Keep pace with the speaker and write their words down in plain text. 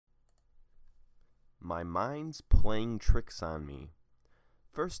My mind's playing tricks on me.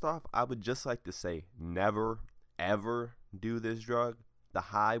 First off, I would just like to say never, ever do this drug. The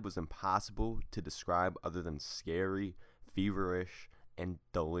high was impossible to describe other than scary, feverish, and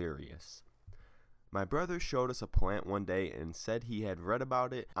delirious. My brother showed us a plant one day and said he had read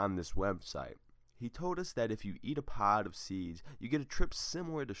about it on this website. He told us that if you eat a pod of seeds, you get a trip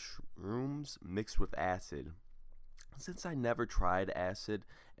similar to shrooms mixed with acid. Since I never tried acid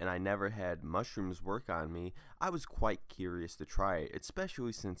and I never had mushrooms work on me, I was quite curious to try it,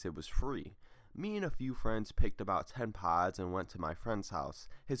 especially since it was free. Me and a few friends picked about 10 pods and went to my friend's house.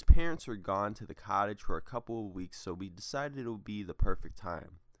 His parents were gone to the cottage for a couple of weeks, so we decided it would be the perfect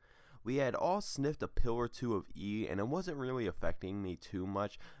time. We had all sniffed a pill or two of E and it wasn't really affecting me too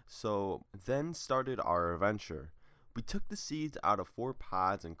much, so then started our adventure. We took the seeds out of 4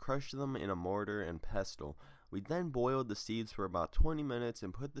 pods and crushed them in a mortar and pestle. We then boiled the seeds for about 20 minutes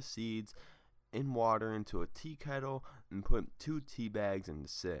and put the seeds in water into a tea kettle and put 2 tea bags in to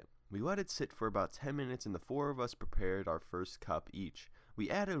sit. We let it sit for about 10 minutes and the 4 of us prepared our first cup each. We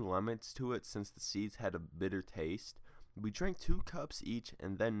added lemons to it since the seeds had a bitter taste. We drank 2 cups each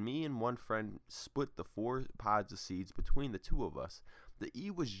and then me and one friend split the 4 pods of seeds between the 2 of us. The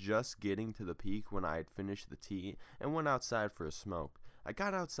E was just getting to the peak when I had finished the tea and went outside for a smoke. I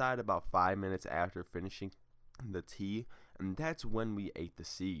got outside about 5 minutes after finishing the tea, and that's when we ate the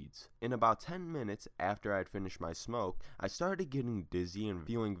seeds. In about 10 minutes after I had finished my smoke, I started getting dizzy and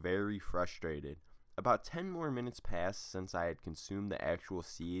feeling very frustrated. About 10 more minutes passed since I had consumed the actual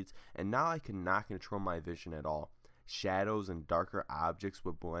seeds, and now I could not control my vision at all. Shadows and darker objects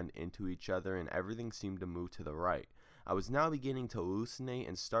would blend into each other and everything seemed to move to the right. I was now beginning to hallucinate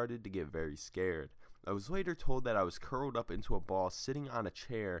and started to get very scared. I was later told that I was curled up into a ball sitting on a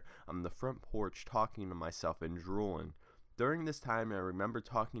chair on the front porch talking to myself and drooling. During this time I remember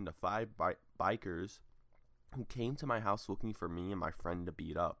talking to 5 bikers who came to my house looking for me and my friend to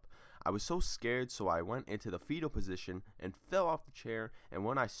beat up. I was so scared, so I went into the fetal position and fell off the chair, and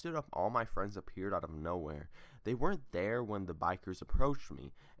when I stood up all my friends appeared out of nowhere. They weren't there when the bikers approached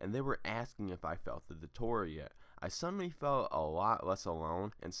me, and they were asking if I felt the Datura yet. I suddenly felt a lot less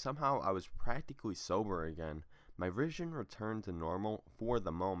alone, and somehow I was practically sober again. My vision returned to normal for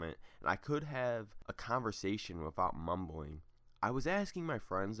the moment, and I could have a conversation without mumbling. I was asking my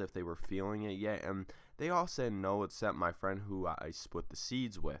friends if they were feeling it yet, and they all said no except my friend who I split the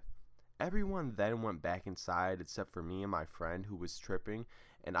seeds with. Everyone then went back inside except for me and my friend who was tripping,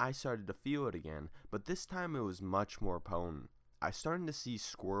 and I started to feel it again, but this time it was much more potent. I started to see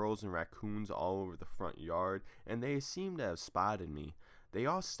squirrels and raccoons all over the front yard, and they seemed to have spotted me. They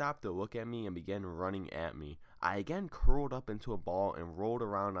all stopped to look at me and began running at me. I again curled up into a ball and rolled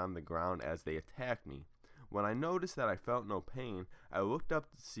around on the ground as they attacked me. When I noticed that I felt no pain, I looked up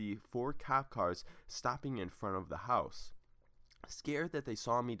to see 4 cop cars stopping in front of the house. Scared that they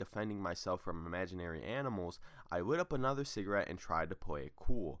saw me defending myself from imaginary animals, I lit up another cigarette and tried to play it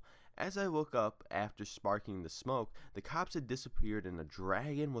cool. As I look up after sparking the smoke, the cops had disappeared and a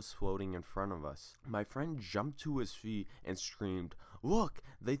dragon was floating in front of us. My friend jumped to his feet and screamed, "Look,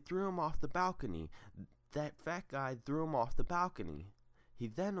 they threw him off the balcony. That fat guy threw him off the balcony." He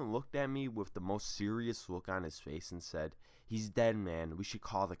then looked at me with the most serious look on his face and said, "He's dead, man. We should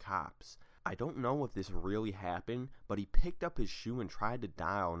call the cops." I don't know if this really happened, but he picked up his shoe and tried to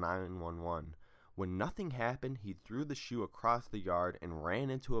dial 911. When nothing happened, he threw the shoe across the yard and ran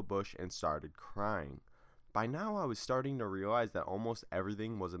into a bush and started crying. By now I was starting to realize that almost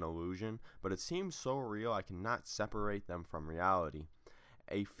everything was an illusion, but it seemed so real I could not separate them from reality.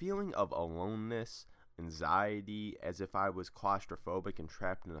 A feeling of aloneness, anxiety, as if I was claustrophobic and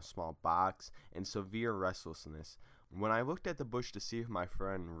trapped in a small box, and severe restlessness. When I looked at the bush to see if my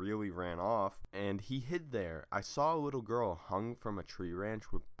friend really ran off, and he hid there, I saw a little girl hung from a tree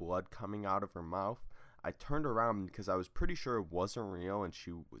branch with blood coming out of her mouth. I turned around because I was pretty sure it wasn't real and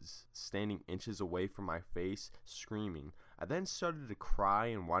she was standing inches away from my face, screaming. I then started to cry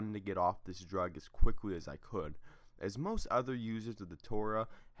and wanted to get off this drug as quickly as I could. As most other users of the Datura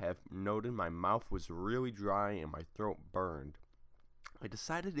have noted, my mouth was really dry and my throat burned. I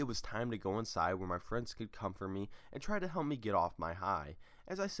decided it was time to go inside where my friends could comfort me and try to help me get off my high.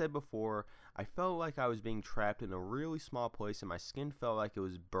 As I said before, I felt like I was being trapped in a really small place and my skin felt like it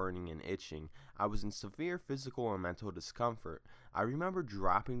was burning and itching. I was in severe physical and mental discomfort. I remember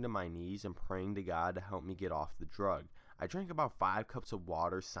dropping to my knees and praying to God to help me get off the drug. I drank about 5 cups of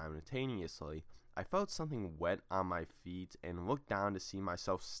water simultaneously. I felt something wet on my feet and looked down to see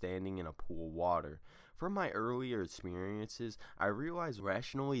myself standing in a pool of water. From my earlier experiences, I realized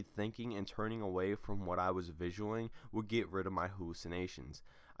rationally thinking and turning away from what I was visualizing would get rid of my hallucinations.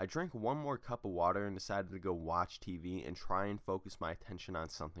 I drank one more cup of water and decided to go watch TV and try and focus my attention on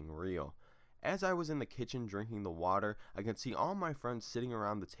something real. As I was in the kitchen drinking the water, I could see all my friends sitting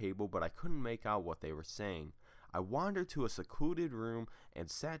around the table, but I couldn't make out what they were saying. I wandered to a secluded room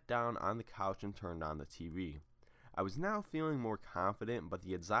and sat down on the couch and turned on the TV. I was now feeling more confident, but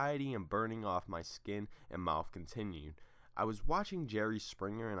the anxiety and burning off my skin and mouth continued. I was watching Jerry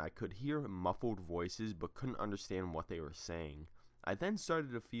Springer and I could hear muffled voices but couldn't understand what they were saying. I then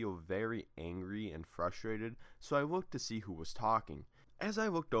started to feel very angry and frustrated, so I looked to see who was talking. As I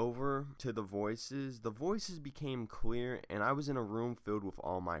looked over to the voices became clear, and I was in a room filled with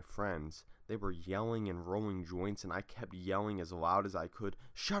all my friends. They were yelling and rolling joints, and I kept yelling as loud as I could,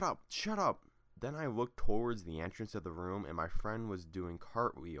 "Shut up! Shut up!" Then I looked towards the entrance of the room, and my friend was doing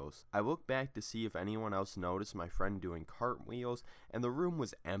cartwheels. I looked back to see if anyone else noticed my friend doing cartwheels, and the room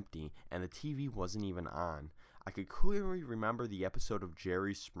was empty, and the TV wasn't even on. I could clearly remember the episode of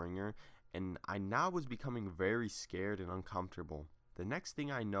Jerry Springer, and I now was becoming very scared and uncomfortable. The next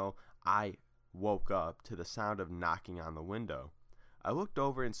thing I know, I woke up to the sound of knocking on the window. I looked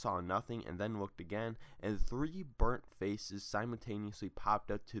over and saw nothing, and then looked again, and 3 burnt faces simultaneously popped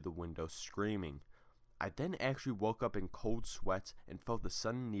up to the window screaming. I then actually woke up in cold sweats and felt the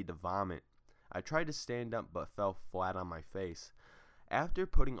sudden need to vomit. I tried to stand up but fell flat on my face. After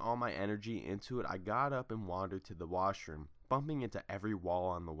putting all my energy into it, I got up and wandered to the washroom, bumping into every wall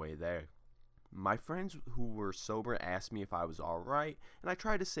on the way there. My friends who were sober asked me if I was alright, and I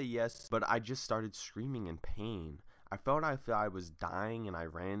tried to say yes, but I just started screaming in pain. I felt I was dying, and I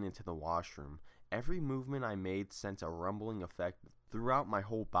ran into the washroom. Every movement I made sent a rumbling effect throughout my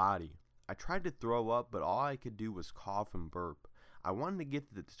whole body. I tried to throw up, but all I could do was cough and burp. I wanted to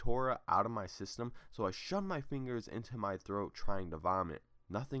get the Datura out of my system, so I shoved my fingers into my throat trying to vomit.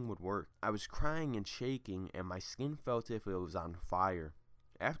 Nothing would work. I was crying and shaking, and my skin felt as if it was on fire.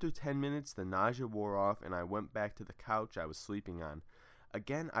 After 10 minutes, the nausea wore off, and I went back to the couch I was sleeping on.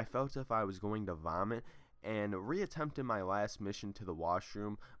 Again, I felt as if I was going to vomit, and reattempted my last mission to the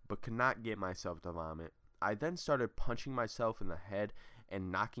washroom, but could not get myself to vomit. I then started punching myself in the head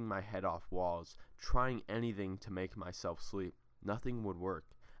and knocking my head off walls, trying anything to make myself sleep. Nothing would work.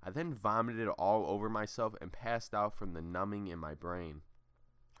 I then vomited all over myself and passed out from the numbing in my brain.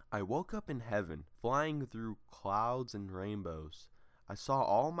 I woke up in heaven, flying through clouds and rainbows. I saw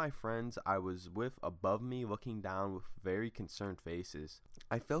all my friends I was with above me looking down with very concerned faces.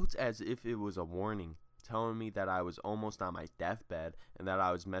 I felt as if it was a warning, telling me that I was almost on my deathbed and that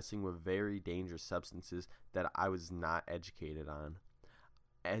I was messing with very dangerous substances that I was not educated on.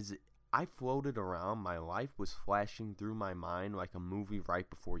 As I floated around, my life was flashing through my mind like a movie right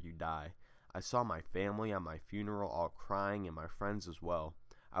before you die. I saw my family at my funeral all crying, and my friends as well.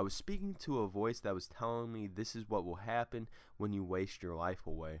 I was speaking to a voice that was telling me this is what will happen when you waste your life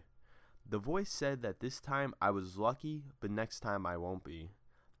away. The voice said that this time I was lucky, but next time I won't be.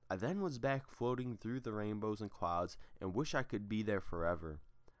 I then was back floating through the rainbows and clouds and wish I could be there forever.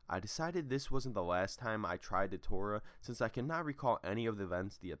 I decided this wasn't the last time I tried Datura, since I cannot recall any of the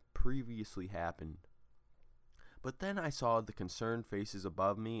events that previously happened. But then I saw the concerned faces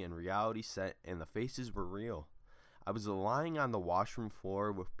above me, and reality set, and the faces were real. I was lying on the washroom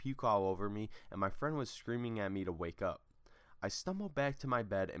floor with puke all over me, and my friend was screaming at me to wake up. I stumbled back to my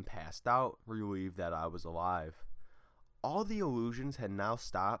bed and passed out, relieved that I was alive. All the illusions had now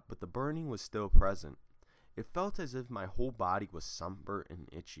stopped, but the burning was still present. It felt as if my whole body was sunburnt and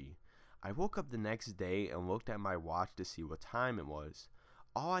itchy. I woke up the next day and looked at my watch to see what time it was.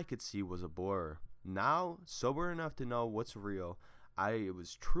 All I could see was a blur. Now, sober enough to know what's real, I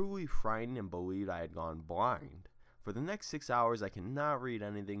was truly frightened and believed I had gone blind. For the next 6 hours, I could not read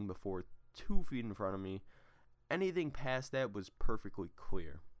anything before 2 feet in front of me. Anything past that was perfectly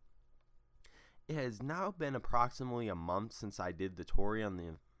clear. It has now been approximately a month since I did the Datura on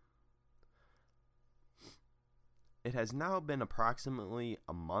the It has now been approximately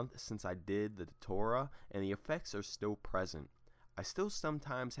a month since I did the Datura, and the effects are still present. I still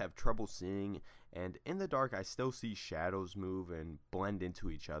sometimes have trouble seeing, and in the dark I still see shadows move and blend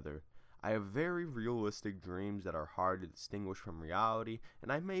into each other. I have very realistic dreams that are hard to distinguish from reality,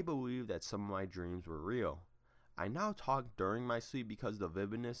 and I may believe that some of my dreams were real. I now talk during my sleep because of the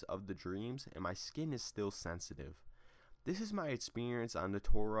vividness of the dreams, and my skin is still sensitive. This is my experience on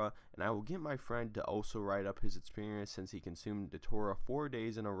Datura, and I will get my friend to also write up his experience since he consumed Datura 4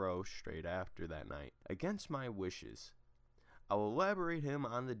 days in a row straight after that night, against my wishes. I will elaborate him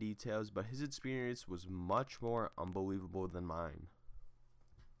on the details, but his experience was much more unbelievable than mine.